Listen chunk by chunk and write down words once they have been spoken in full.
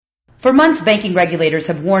For months, banking regulators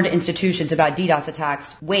have warned institutions about DDoS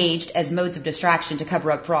attacks waged as modes of distraction to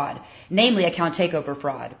cover up fraud, namely account takeover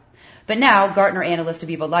fraud. But now, Gartner analyst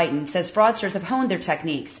Aviva Lighten says fraudsters have honed their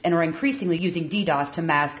techniques and are increasingly using DDoS to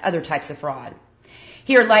mask other types of fraud.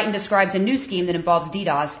 Here, Lighten describes a new scheme that involves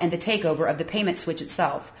DDoS and the takeover of the payment switch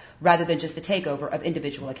itself, rather than just the takeover of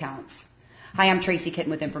individual accounts. Hi, I'm Tracy Kitten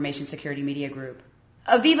with Information Security Media Group.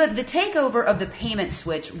 Aviva, the takeover of the payment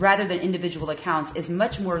switch rather than individual accounts is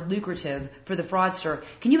much more lucrative for the fraudster.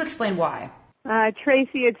 Can you explain why?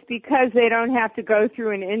 Tracy, it's because they don't have to go through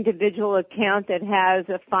an individual account that has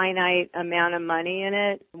a finite amount of money in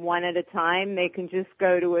it one at a time. They can just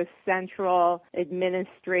go to a central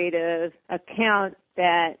administrative account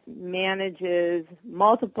that manages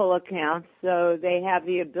multiple accounts, so they have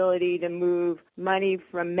the ability to move money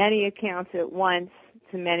from many accounts at once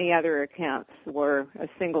to many other accounts, or a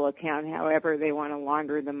single account, however they want to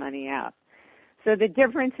launder the money out. So the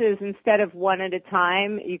difference is instead of one at a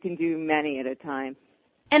time, you can do many at a time.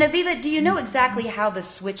 And Aviva, do you know exactly how the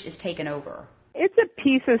switch is taken over? It's a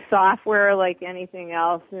piece of software like anything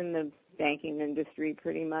else in the banking industry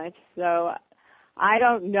pretty much. So I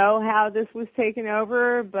don't know how this was taken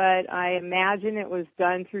over, but I imagine it was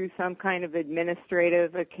done through some kind of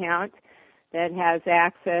administrative account that has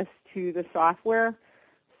access to the software.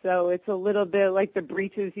 So it's a little bit like the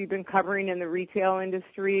breaches you've been covering in the retail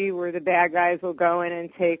industry where the bad guys will go in and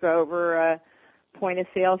take over a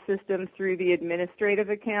point-of-sale system through the administrative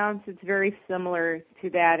accounts. It's very similar to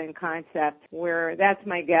that in concept, where that's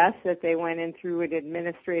my guess, that they went in through an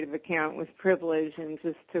administrative account with privilege and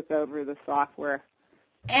just took over the software.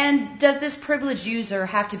 And does this privileged user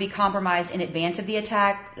have to be compromised in advance of the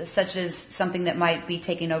attack, such as something that might be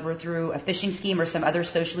taken over through a phishing scheme or some other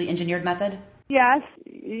socially engineered method? Yes.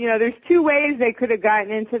 There's two ways they could have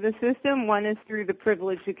gotten into the system. One is through the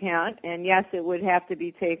privileged account, and yes, it would have to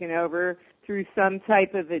be taken over through some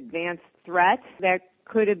type of advanced threat that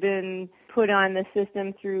could have been put on the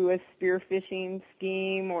system through a spear phishing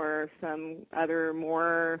scheme or some other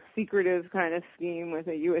more secretive kind of scheme with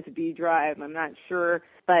a USB drive. I'm not sure,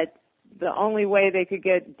 but the only way they could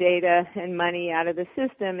get data and money out of the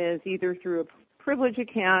system is either through a privileged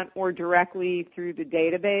account or directly through the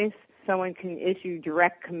database. Someone can issue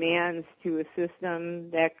direct commands to a system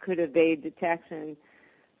that could evade detection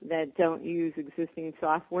that don't use existing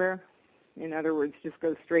software. In other words, just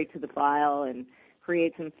go straight to the file and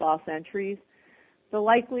create some false entries. The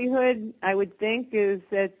likelihood, I would think, is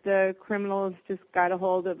that the criminals just got a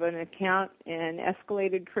hold of an account and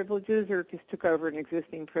escalated privileges or just took over an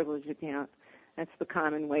existing privileged account. That's the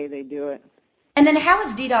common way they do it. And then how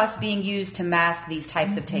is DDoS being used to mask these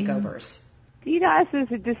types of takeovers? DDoS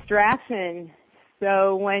is a distraction.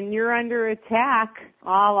 So when you're under attack,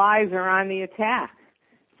 all eyes are on the attack.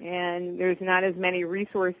 And there's not as many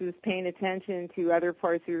resources paying attention to other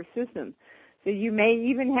parts of your system. So you may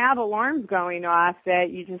even have alarms going off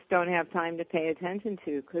that you just don't have time to pay attention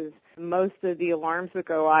to because most of the alarms that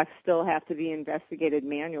go off still have to be investigated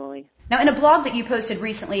manually. Now, in a blog that you posted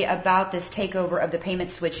recently about this takeover of the payment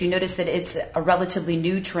switch, you noticed that it's a relatively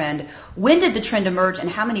new trend. When did the trend emerge, and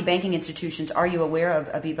how many banking institutions are you aware of,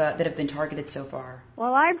 Aviva, that have been targeted so far?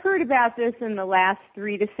 Well, I've heard about this in the last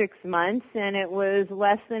 3 to 6 months, and it was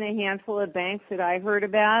less than a handful of banks that I heard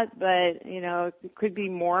about, but, it could be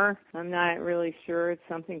more. I'm not really sure. It's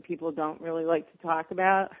something people don't really like to talk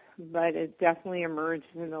about, but it definitely emerged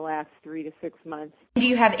in the last 3 to 6 months. Do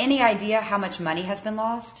you have any idea how much money has been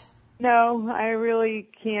lost? No, I really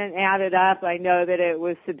can't add it up. I know that it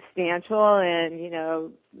was substantial,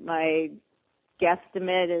 and, my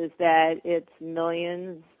guesstimate is that it's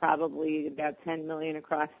millions, probably about 10 million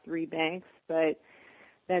across 3 banks, but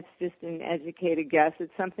that's just an educated guess.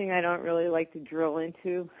 It's something I don't really like to drill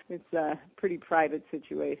into. It's a pretty private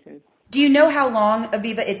situation. Do you know how long,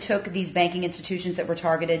 Aviva, it took these banking institutions that were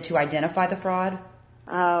targeted to identify the fraud?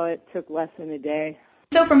 Oh, it took less than a day.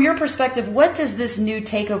 So from your perspective, what does this new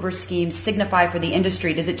takeover scheme signify for the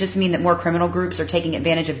industry? Does it just mean that more criminal groups are taking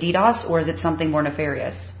advantage of DDoS, or is it something more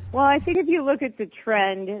nefarious? Well, I think if you look at the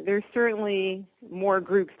trend, there's certainly more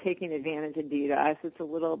groups taking advantage of DDoS. It's a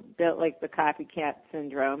little bit like the copycat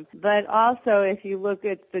syndrome. But also, if you look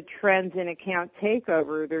at the trends in account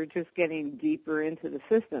takeover, they're just getting deeper into the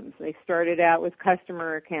systems. They started out with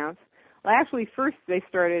customer accounts. Well, actually, first they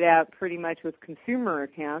started out pretty much with consumer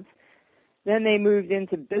accounts. Then they moved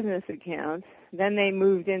into business accounts. Then they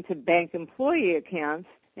moved into bank employee accounts.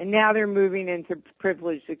 And now they're moving into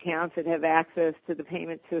privileged accounts that have access to the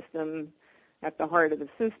payment system at the heart of the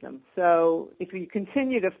system. So if we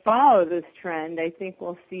continue to follow this trend, I think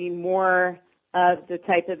we'll see more of the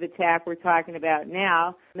type of attack we're talking about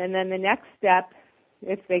now. And then the next step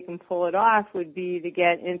if they can pull it off, would be to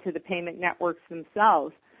get into the payment networks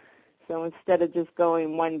themselves. So instead of just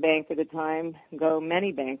going one bank at a time, go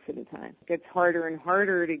many banks at a time. It gets harder and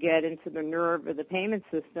harder to get into the nerve of the payment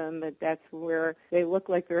system, but that's where they look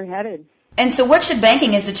like they're headed. And so what should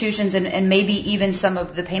banking institutions and maybe even some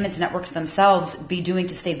of the payments networks themselves be doing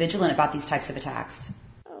to stay vigilant about these types of attacks?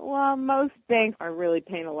 Well, most banks are really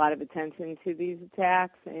paying a lot of attention to these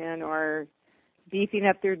attacks and are beefing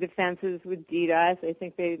up their defenses with DDoS. I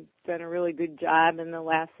think they've done a really good job in the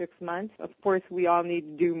last 6 months. Of course, we all need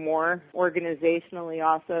to do more. Organizationally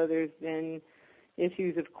also, there's been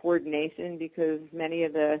issues of coordination because many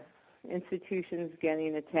of the institutions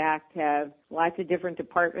getting attacked have lots of different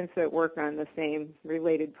departments that work on the same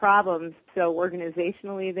related problems. So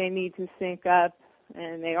organizationally, they need to sync up,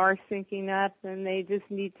 and they are syncing up, and they just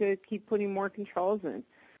need to keep putting more controls in.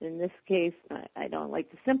 In this case, I don't like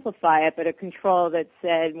to simplify it, but a control that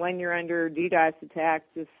said when you're under DDoS attack,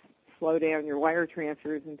 just slow down your wire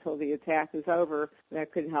transfers until the attack is over.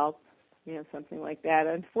 That could help, something like that.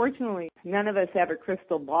 Unfortunately, none of us have a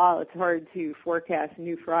crystal ball. It's hard to forecast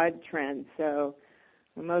new fraud trends. So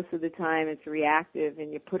most of the time it's reactive,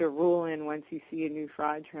 and you put a rule in once you see a new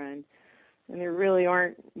fraud trend. And there really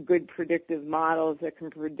aren't good predictive models that can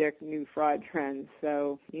predict new fraud trends.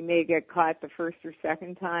 So you may get caught the first or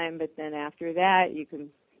second time, but then after that, you can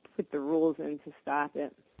put the rules in to stop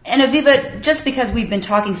it. And Aviva, just because we've been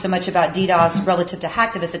talking so much about DDoS relative to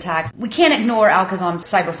hacktivist attacks, we can't ignore Al-Qassam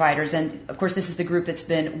cyber fighters. And, of course, this is the group that's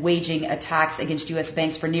been waging attacks against U.S.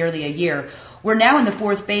 banks for nearly a year. We're now in the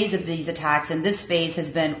fourth phase of these attacks, and this phase has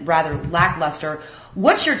been rather lackluster.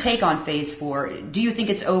 What's your take on phase 4? Do you think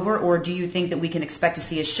it's over, or do you think that we can expect to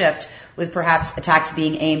see a shift with perhaps attacks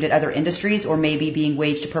being aimed at other industries or maybe being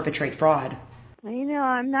waged to perpetrate fraud?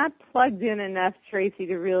 I'm not plugged in enough, Tracy,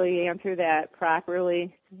 to really answer that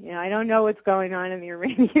properly. I don't know what's going on in the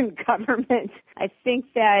Iranian government. I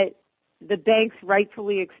think that the banks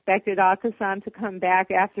rightfully expected Al-Qassam to come back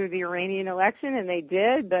after the Iranian election, and they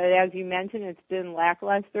did, but as you mentioned, it's been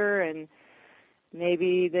lackluster, and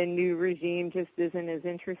maybe the new regime just isn't as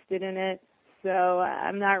interested in it. So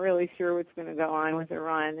I'm not really sure what's going to go on with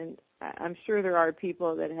Iran, and I'm sure there are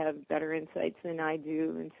people that have better insights than I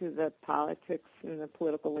do into the politics and the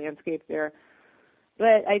political landscape there.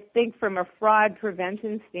 But I think from a fraud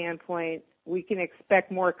prevention standpoint, we can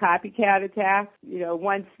expect more copycat attacks,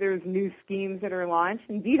 once there's new schemes that are launched.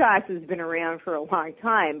 And DDoS has been around for a long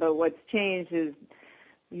time, but what's changed is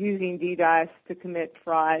using DDoS to commit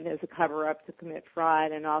fraud as a cover-up to commit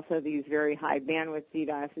fraud, and also these very high bandwidth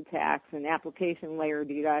DDoS attacks and application layer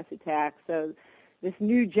DDoS attacks. So this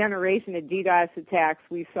new generation of DDoS attacks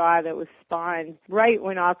we saw that was spawned right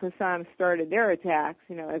when Al-Qassam started their attacks,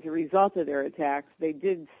 as a result of their attacks, they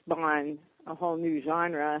did spawn a whole new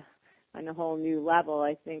genre on a whole new level.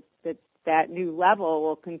 I think that new level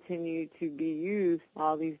will continue to be used,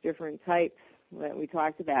 all these different types that we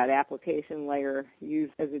talked about, application layer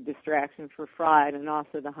used as a distraction for fraud, and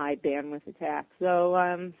also the high bandwidth attacks. So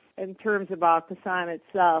in terms of Al-Qassam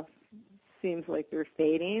itself, seems like they're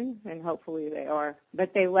fading, and hopefully they are.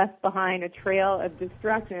 But they left behind a trail of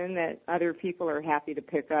destruction that other people are happy to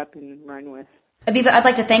pick up and run with. Aviva, I'd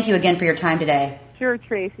like to thank you again for your time today. Sure,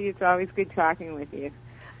 Tracy. It's always good talking with you.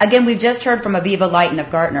 Again, we've just heard from Aviva Lighten of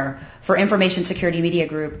Gartner. For Information Security Media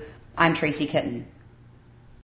Group, I'm Tracy Kitten.